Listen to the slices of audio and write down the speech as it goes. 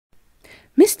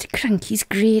Mr. Kranky's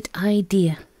great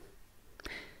idea.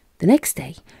 The next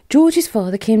day, George's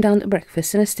father came down to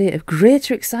breakfast in a state of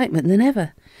greater excitement than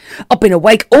ever. "I've been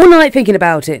awake all night thinking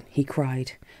about it," he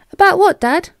cried. "About what,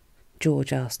 Dad?"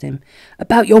 George asked him.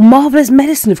 "About your marvellous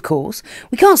medicine, of course.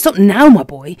 We can't stop now, my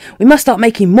boy. We must start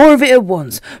making more of it at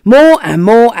once. More and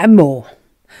more and more."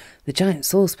 The giant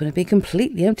saucepan had been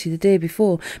completely empty the day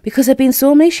before because there had been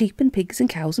so many sheep and pigs and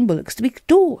cows and bullocks to be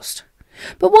dorsed.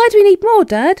 "But why do we need more,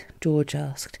 Dad?" George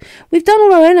asked. "We've done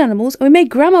all our own animals, and we made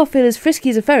Grandma feel as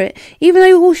frisky as a ferret, even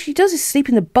though all she does is sleep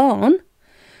in the barn."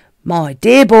 "My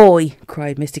dear boy,"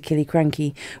 cried Mr.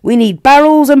 Kranky, "we need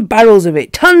barrels and barrels of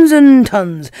it, tons and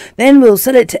tons. Then we'll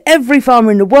sell it to every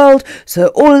farmer in the world so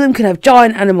all of them can have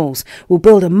giant animals. We'll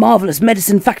build a marvellous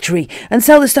medicine factory and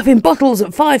sell the stuff in bottles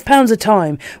at £5 a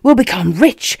time. We'll become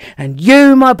rich, and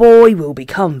you, my boy, will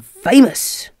become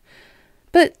famous."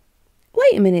 "But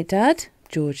wait a minute, Dad,"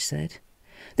 George said.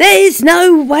 "There's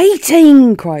no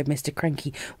waiting," cried Mr.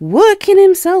 Kranky, working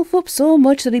himself up so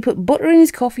much that he put butter in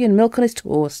his coffee and milk on his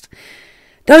toast.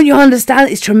 "Don't you understand that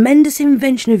this tremendous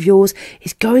invention of yours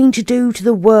is going to do to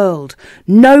the world?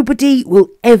 Nobody will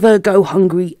ever go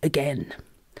hungry again."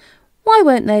 "Why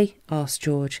won't they?" asked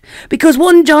George. "Because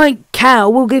one giant cow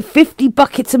will give 50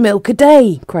 buckets of milk a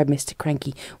day," cried Mr.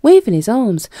 Kranky, waving his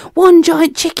arms. "One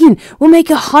giant chicken will make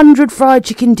 100 fried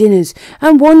chicken dinners,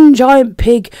 and one giant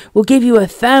pig will give you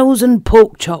 1,000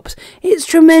 pork chops. It's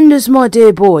tremendous, my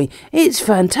dear boy. It's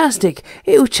fantastic.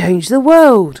 It will change the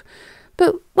world."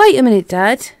 "But wait a minute,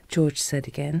 Dad," George said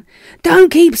again.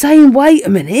 "Don't keep saying wait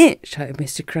a minute," shouted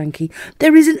Mr. Kranky.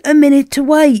 "There isn't a minute to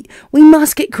wait. We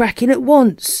must get cracking at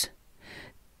once."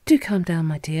 "Do calm down,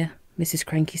 my dear," Mrs.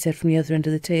 Kranky said from the other end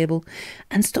of the table,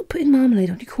 "and stop putting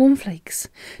marmalade on your cornflakes."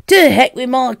 "To heck with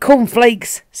my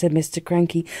cornflakes," said Mr.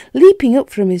 Kranky, leaping up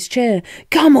from his chair.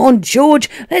 "Come on, George,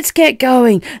 let's get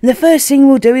going. And the first thing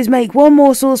we'll do is make one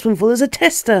more saucepanful as a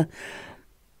tester."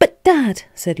 "But, Dad,"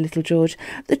 said little George,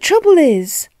 "the trouble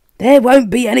is—" "There won't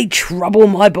be any trouble,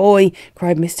 my boy,"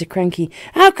 cried Mr. Kranky.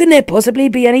 "How can there possibly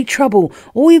be any trouble?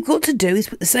 All you've got to do is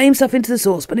put the same stuff into the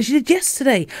saucepan as you did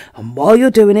yesterday. And while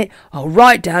you're doing it, I'll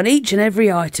write down each and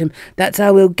every item. That's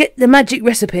how we'll get the magic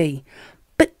recipe."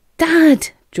 "But, Dad,"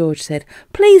 George said,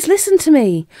 "please listen to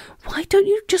me." "Why don't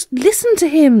you just listen to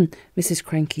him?" Mrs.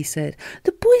 Kranky said.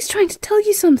 "The boy's trying to tell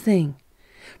you something."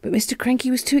 But Mr.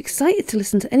 Kranky was too excited to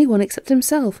listen to anyone except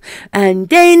himself. "And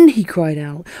then," he cried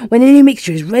out, "when the new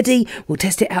mixture is ready, we'll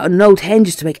test it out on an old hen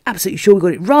just to make absolutely sure we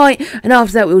got it right. And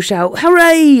after that, we'll shout,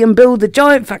 'Hooray!' and build the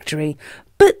giant factory."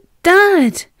 "But,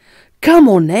 Dad—" "Come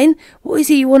on, then. What is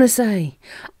it you want to say?"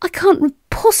 "I can't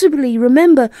possibly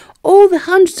remember all the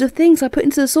hundreds of things I put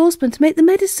into the saucepan to make the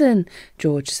medicine,"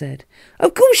 George said.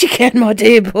 "Of course you can, my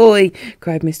dear boy,"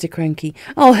 cried Mr. Kranky.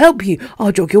 "I'll help you.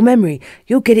 I'll jog your memory.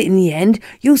 You'll get it in the end.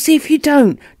 You'll see if you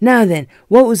don't. Now then,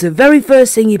 what was the very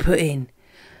first thing you put in?"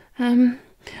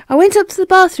 I went up to the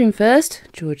bathroom first,"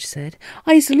 George said.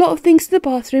 "I used a lot of things in the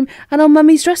bathroom and on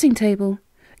Mummy's dressing table."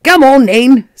 "Come on,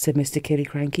 then," said Mr.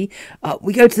 Kranky. "Up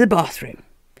we go to the bathroom."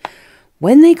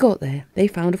 When they got there, they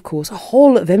found, of course, a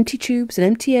whole lot of empty tubes and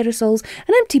empty aerosols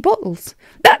and empty bottles.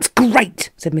 "That's great,"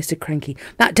 said Mr. Kranky.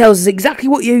 "That tells us exactly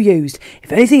what you used.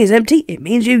 If anything is empty, it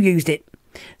means you used it."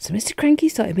 So Mr. Kranky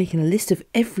started making a list of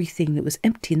everything that was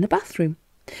empty in the bathroom.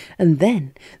 And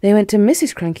then they went to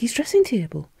Mrs. Kranky's dressing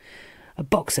table. "A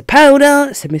box of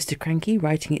powder," said Mr. Kranky,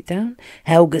 writing it down.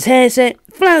 "Helga's hair set.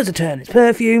 Flowers to turn its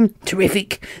perfume.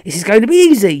 Terrific. This is going to be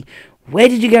easy. Where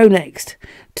did you go next?"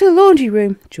 "To the laundry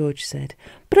room," George said.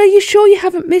 "But are you sure you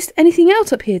haven't missed anything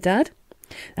out up here, Dad?"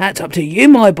 "That's up to you,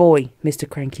 my boy," Mr.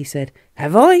 Kranky said.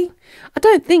 "Have I?" "I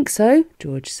don't think so,"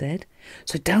 George said.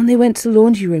 So down they went to the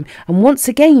laundry room, and once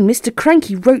again Mr.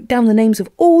 Kranky wrote down the names of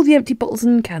all the empty bottles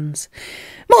and cans.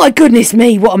 "My goodness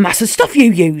me, what a mass of stuff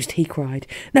you used," he cried.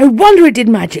 "No wonder it did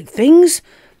magic things.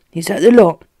 Is that the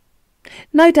lot?"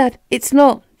 "No, Dad, it's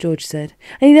not," George said,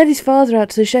 and he led his father out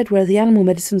to the shed where the animal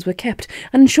medicines were kept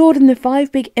and showed him the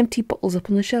 5 big empty bottles up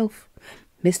on the shelf.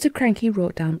 Mr. Kranky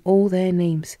wrote down all their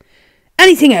names.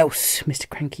 "Anything else?" Mr.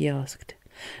 Kranky asked.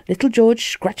 Little George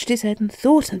scratched his head and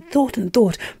thought and thought and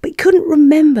thought, but he couldn't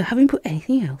remember having put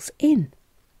anything else in.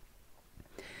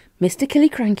 Mr.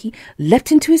 Kranky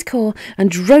leapt into his car and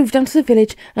drove down to the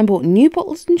village and bought new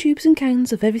bottles and tubes and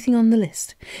cans of everything on the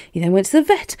list. He then went to the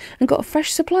vet and got a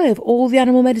fresh supply of all the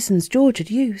animal medicines George had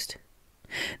used.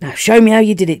 "Now show me how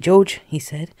you did it, George," he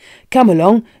said. "Come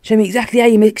along, show me exactly how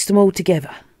you mixed them all together."